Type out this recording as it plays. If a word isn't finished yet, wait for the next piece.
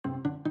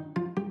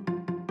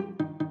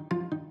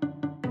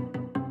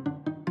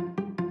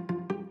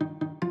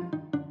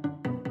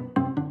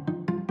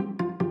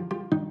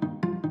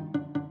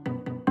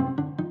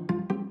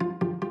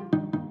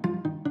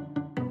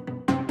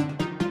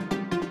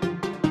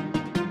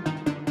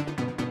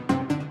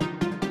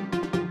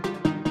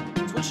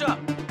Push up.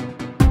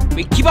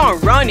 We keep on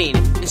running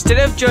instead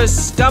of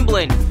just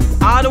stumbling.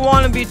 I don't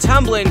wanna be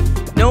tumbling,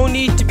 no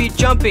need to be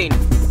jumping.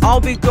 I'll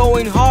be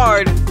going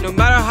hard, no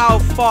matter how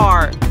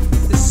far.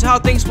 This is how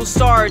things will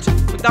start,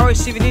 without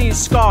receiving any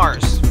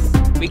scars.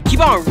 We keep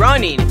on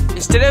running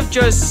instead of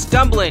just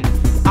stumbling.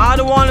 I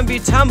don't wanna be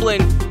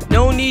tumbling,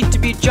 no need to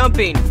be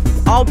jumping.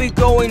 I'll be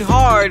going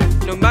hard,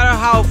 no matter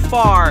how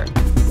far.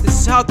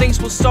 This is how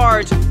things will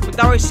start,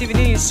 without receiving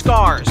any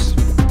scars.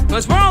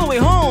 Let's run all the way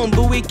home,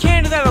 but we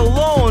can't do that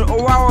alone,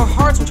 or our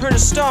hearts will turn to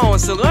stone.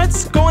 So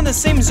let's go in the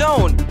same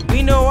zone.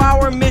 We know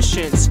our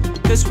missions,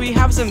 cause we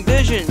have some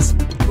visions.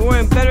 We're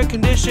in better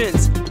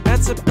conditions,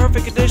 that's a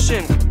perfect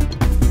addition.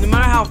 No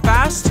matter how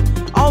fast,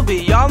 I'll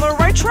be on the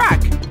right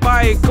track.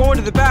 By going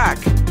to the back,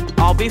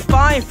 I'll be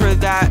fine for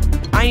that.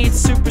 I need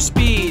super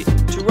speed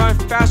to run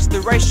fast to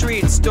the right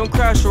streets. Don't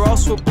crash or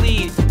else we'll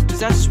bleed, cause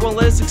that's just what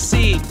lets us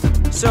succeed.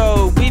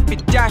 So we be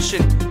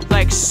dashing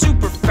like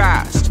super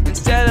fast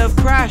instead of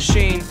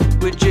crashing,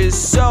 which is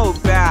so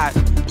bad.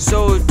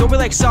 So don't be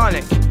like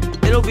Sonic,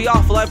 it'll be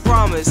awful, I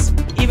promise.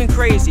 Even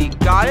crazy,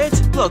 got it?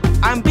 Look,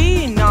 I'm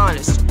being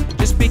honest.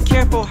 Just be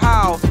careful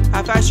how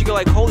fast you go,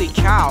 like holy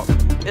cow.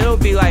 It'll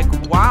be like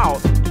wow,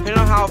 depending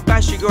on how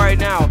fast you go right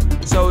now.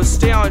 So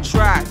stay on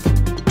track,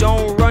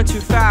 don't run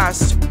too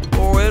fast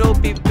or it'll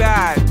be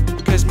bad,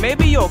 cause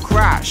maybe you'll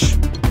crash.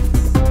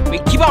 We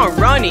keep on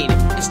running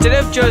instead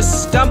of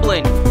just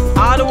stumbling.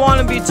 I don't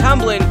wanna be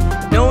tumbling,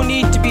 no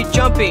need to be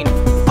jumping.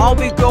 I'll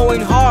be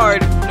going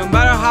hard, no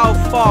matter how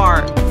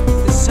far.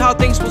 This is how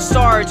things will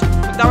start,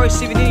 without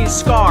receiving any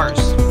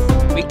scars.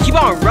 We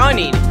keep on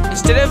running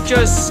instead of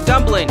just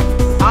stumbling.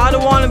 I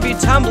don't wanna be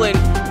tumbling,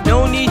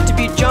 no need to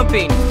be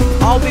jumping.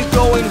 I'll be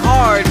going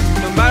hard,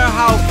 no matter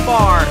how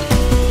far.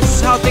 This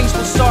is how things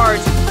will start,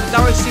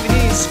 without receiving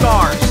any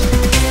scars.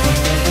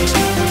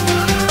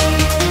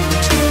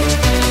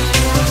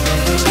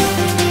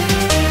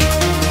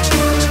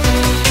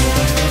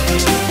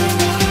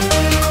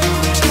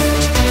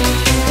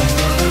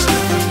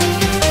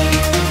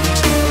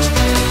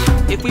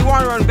 If we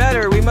want to run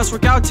better, we must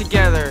work out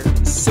together,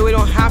 so we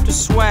don't have to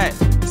sweat,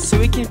 so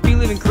we can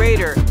feel even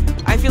greater.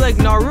 I feel like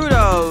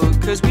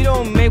Naruto, cause we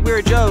don't make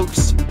weird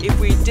jokes. If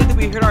we did that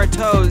we hurt our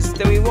toes,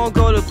 then we won't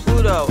go to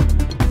Pluto.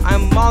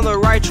 I'm on the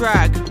right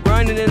track,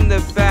 running in the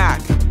back.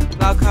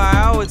 Like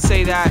how I would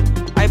say that,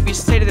 I'd be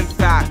stated in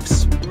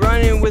facts.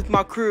 Running with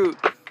my crew,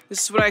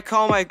 this is what I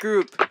call my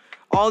group.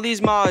 All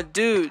these my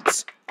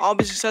dudes, I'll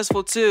be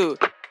successful too.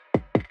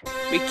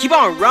 We keep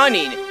on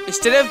running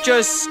instead of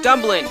just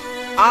stumbling.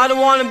 I don't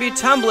wanna be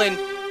tumbling,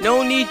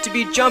 no need to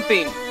be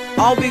jumping.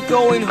 I'll be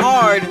going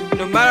hard,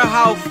 no matter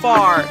how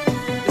far.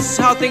 This is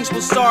how things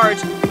will start,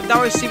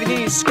 without receiving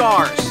any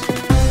scars.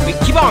 We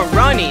keep on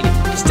running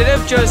instead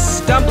of just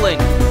stumbling.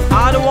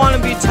 I don't wanna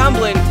be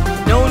tumbling,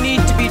 no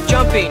need to be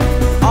jumping.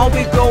 I'll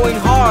be going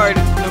hard,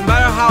 no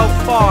matter how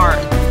far.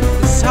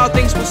 This is how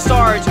things will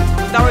start,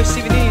 without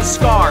receiving any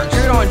scars.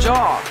 Turn on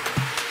jaw.